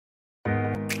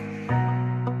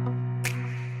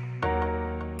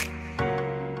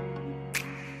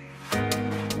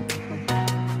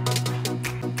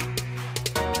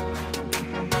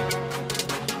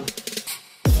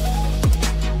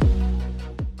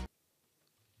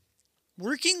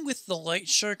Working with the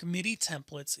LightShark MIDI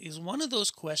templates is one of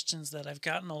those questions that I've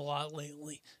gotten a lot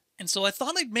lately, and so I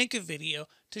thought I'd make a video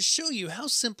to show you how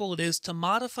simple it is to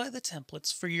modify the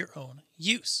templates for your own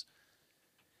use.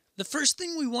 The first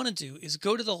thing we want to do is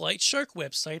go to the LightShark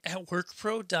website at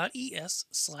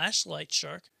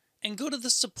workpro.es/lightshark and go to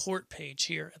the support page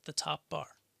here at the top bar.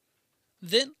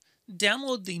 Then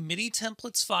download the MIDI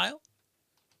templates file.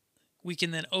 We can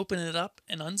then open it up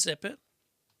and unzip it.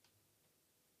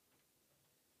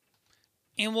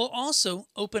 And we'll also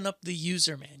open up the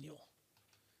user manual.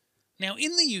 Now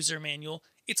in the user manual,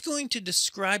 it's going to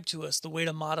describe to us the way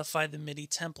to modify the MIDI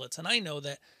templates. And I know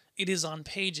that it is on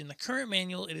page, in the current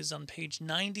manual, it is on page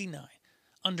 99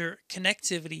 under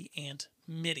Connectivity and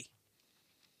MIDI.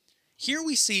 Here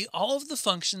we see all of the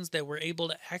functions that we're able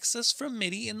to access from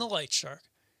MIDI in the LightShark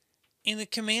and the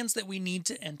commands that we need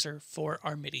to enter for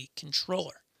our MIDI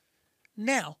controller.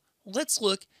 Now, let's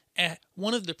look at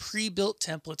one of the pre-built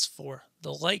templates for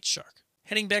the LightShark.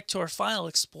 Heading back to our File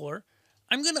Explorer,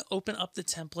 I'm going to open up the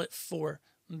template for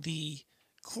the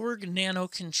Korg Nano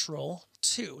Control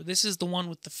 2. This is the one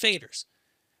with the faders.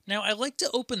 Now, I like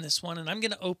to open this one, and I'm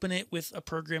going to open it with a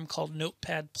program called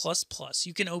Notepad++.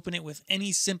 You can open it with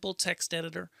any simple text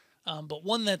editor, but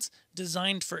one that's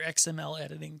designed for XML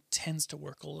editing tends to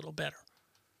work a little better.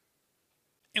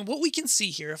 And what we can see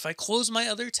here, if I close my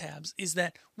other tabs, is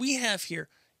that we have here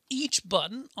each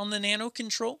button on the Nano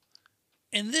Control,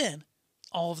 and then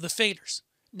all of the faders.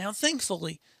 Now,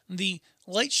 thankfully, the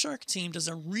LightShark team does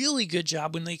a really good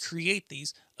job when they create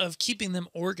these of keeping them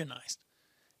organized.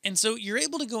 And so you're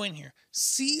able to go in here,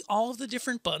 see all of the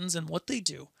different buttons and what they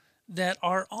do that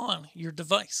are on your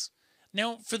device.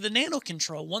 Now, for the Nano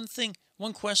Control, one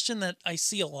question that I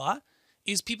see a lot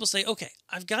is people say, okay,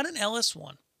 I've got an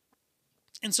LS1.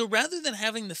 And so rather than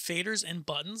having the faders and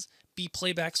buttons be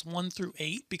playbacks 1 through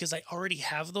 8, because I already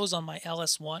have those on my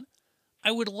LS1,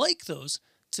 I would like those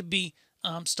to be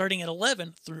starting at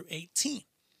 11 through 18.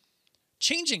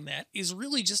 Changing that is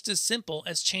really just as simple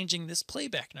as changing this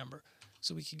playback number.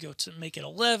 So we could go to make it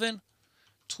 11,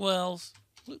 12,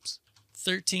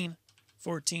 13,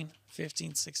 14,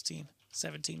 15, 16,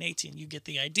 17, 18. You get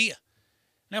the idea.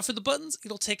 Now for the buttons,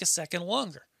 it'll take a second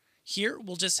longer. Here,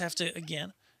 we'll just have to,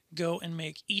 again, go and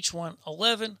make each one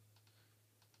 11,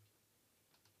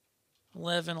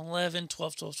 11, 11,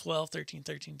 12, 12, 12, 13,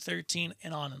 13, 13,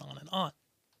 and on and on and on.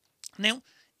 Now,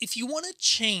 if you want to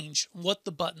change what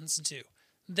the buttons do,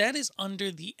 that is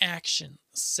under the action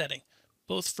setting,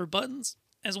 both for buttons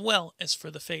as well as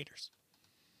for the faders.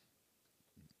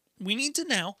 We need to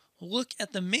now look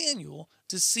at the manual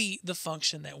to see the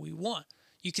function that we want.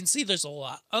 You can see there's a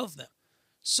lot of them.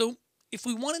 So if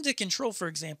we wanted to control, for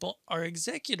example, our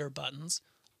executor buttons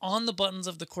on the buttons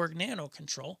of the Korg Nano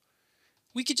Control,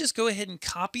 we could just go ahead and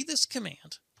copy this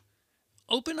command,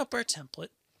 open up our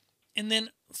template, and then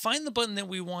find the button that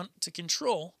we want to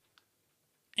control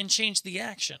and change the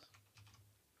action,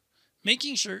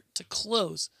 making sure to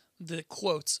close the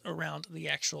quotes around the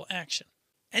actual action.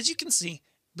 As you can see,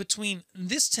 between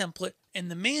this template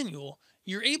and the manual,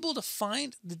 you're able to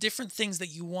find the different things that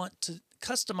you want to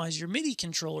customize your MIDI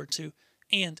controller to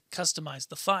and customize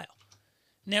the file.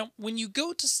 Now, when you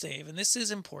go to save, and this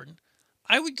is important,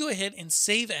 I would go ahead and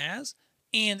save as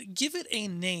and give it a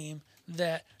name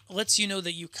that lets you know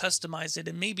that you customized it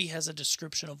and maybe has a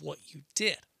description of what you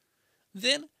did.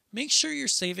 Then make sure you're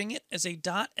saving it as a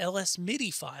 .ls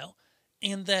MIDI file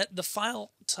and that the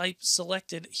file type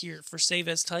selected here for save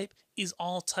as type is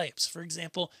all types. For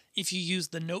example, if you use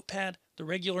the Notepad, the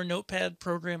regular Notepad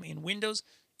program in Windows,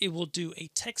 it will do a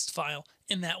text file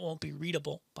and that won't be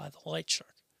readable by the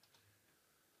LightShark.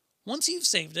 Once you've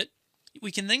saved it, we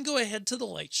can then go ahead to the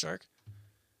LightShark,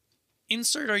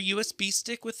 insert our USB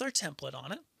stick with our template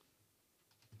on it,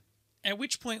 at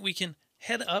which point we can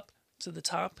head up to the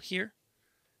top here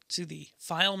to the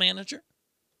file manager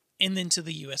and then to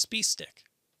the USB stick.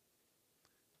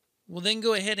 We'll then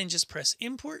go ahead and just press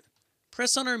import,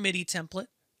 press on our MIDI template,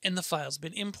 and the file's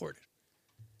been imported.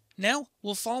 Now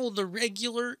we'll follow the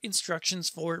regular instructions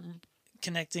for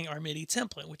connecting our MIDI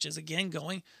template, which is again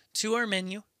going to our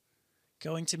menu,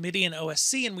 going to MIDI and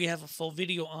OSC, and we have a full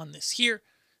video on this here,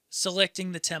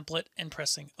 selecting the template and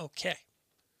pressing OK.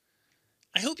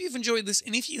 I hope you've enjoyed this,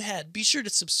 and if you had, be sure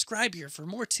to subscribe here for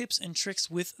more tips and tricks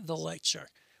with the LightShark.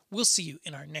 We'll see you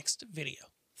in our next video.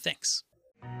 Thanks.